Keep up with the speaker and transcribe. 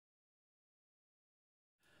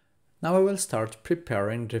Now I will start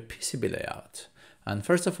preparing the PCB layout. And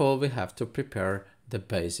first of all, we have to prepare the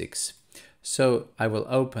basics. So I will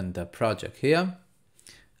open the project here,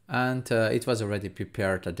 and it was already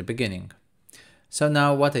prepared at the beginning. So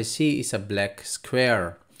now what I see is a black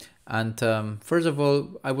square. And first of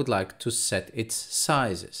all, I would like to set its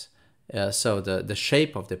sizes. So the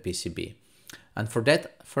shape of the PCB. And for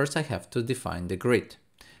that, first I have to define the grid.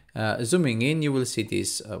 Zooming in, you will see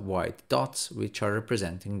these white dots, which are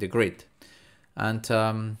representing the grid.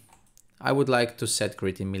 And I would like to set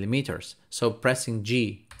grid in millimeters. So pressing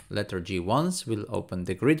G, letter G once, will open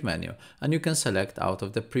the grid menu. And you can select out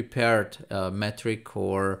of the prepared metric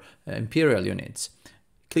or imperial units.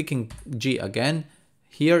 Clicking G again,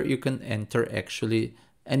 here you can enter actually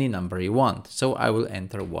any number you want. So I will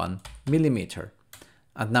enter 1 millimeter.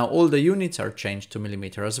 And now all the units are changed to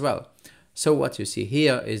millimeter as well. So what you see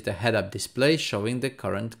here is the head-up display showing the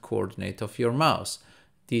current coordinate of your mouse.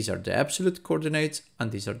 These are the absolute coordinates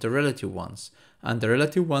and these are the relative ones. And the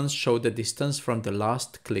relative ones show the distance from the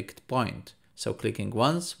last clicked point. So clicking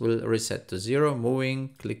once will reset to 0,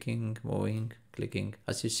 moving, clicking,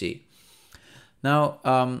 as you see. Now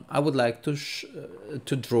I would like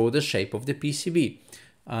to draw the shape of the PCB.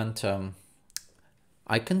 And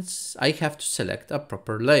I have to select a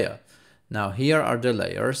proper layer. Now here are the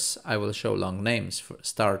layers. I will show long names for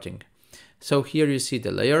starting. So here you see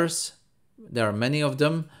the layers. There are many of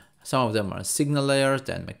them. Some of them are signal layers,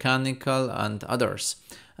 then mechanical and others.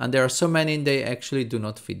 And there are so many they actually do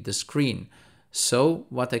not fit the screen. So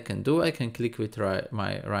what I can do, I can click with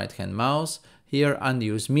my right hand mouse here and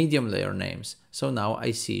use medium layer names. So now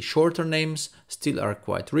I see shorter names, still are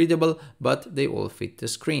quite readable, but they all fit the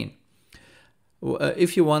screen.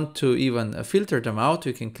 If you want to even filter them out,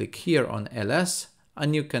 you can click here on LS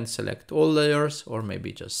and you can select all layers or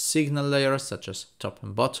maybe just signal layers such as top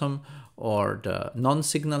and bottom, or the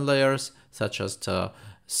non-signal layers such as the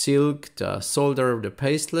silk, the solder, the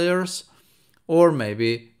paste layers, or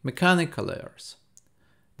maybe mechanical layers.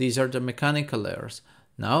 These are the mechanical layers.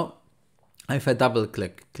 Now, if I double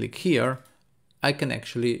click here, I can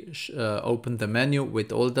actually open the menu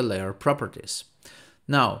with all the layer properties.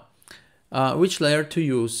 Now, which layer to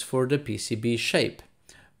use for the PCB shape?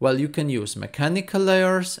 Well, you can use mechanical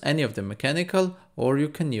layers, any of the mechanical, or you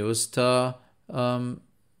can use the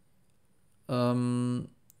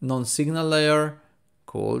non-signal layer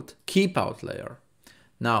called keep out layer.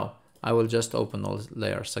 Now, I will just open all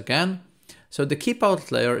layers again. So the keep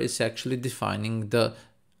out layer is actually defining the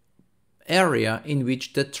area in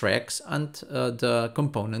which the tracks and the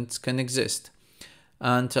components can exist.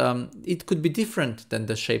 And it could be different than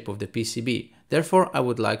the shape of the PCB. Therefore, I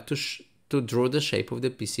would like to draw the shape of the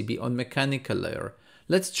PCB on mechanical layer.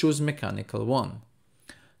 Let's choose mechanical 1.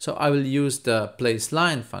 So I will use the place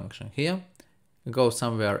line function here. Go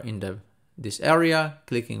somewhere in this area,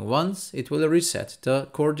 clicking once, it will reset the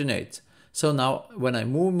coordinates. So now when I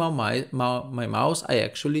move my mouse, I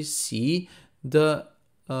actually see the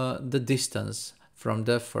distance from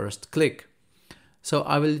the first click. So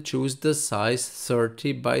I will choose the size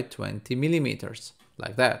 30 by 20 millimeters,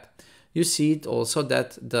 like that. You see it also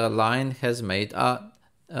that the line has made a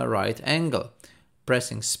right angle.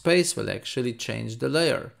 Pressing space will actually change the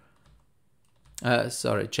layer.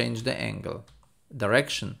 Change the angle,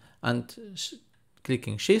 direction, and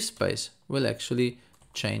clicking shift space will actually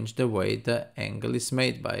change the way the angle is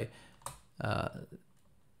made by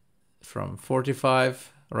from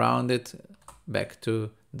 45 rounded back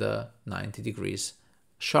to the 90 degrees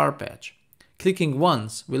sharp edge. Clicking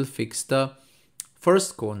once will fix the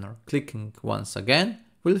first corner. Clicking once again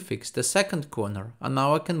will fix the second corner. And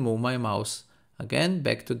now I can move my mouse again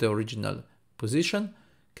back to the original position.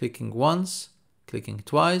 Clicking once, clicking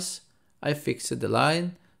twice, I fixed the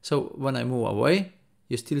line. So when I move away,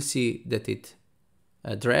 you still see that it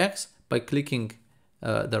drags. By clicking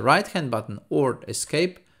the right hand button or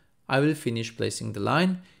escape, I will finish placing the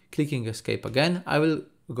line. Clicking escape again, I will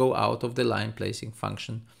go out of the line placing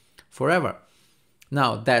function forever.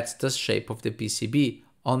 Now that's the shape of the PCB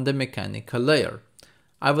on the mechanical layer.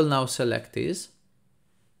 I will now select this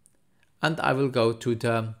and I will go to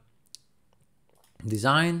the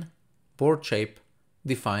design, board shape,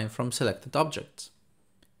 define from selected objects.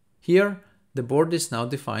 Here the board is now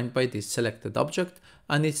defined by this selected object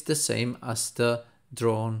and it's the same as the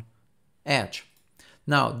drawn edge.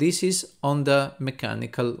 Now this is on the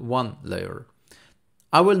mechanical 1 layer.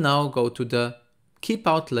 I will now go to the keep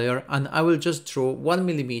out layer and I will just draw 1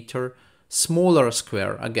 millimeter smaller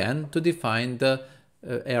square again to define the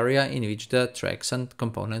area in which the tracks and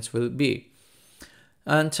components will be.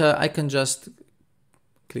 And I can just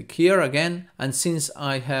click here again, and since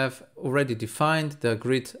I have already defined the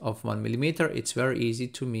grid of 1 millimeter, it's very easy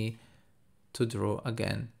to me to draw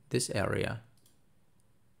again this area.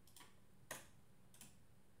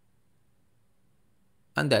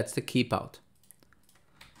 And that's the keep out.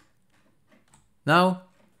 Now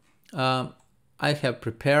I have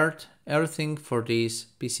prepared everything for this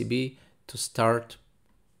PCB to start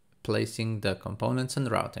placing the components and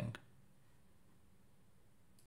routing.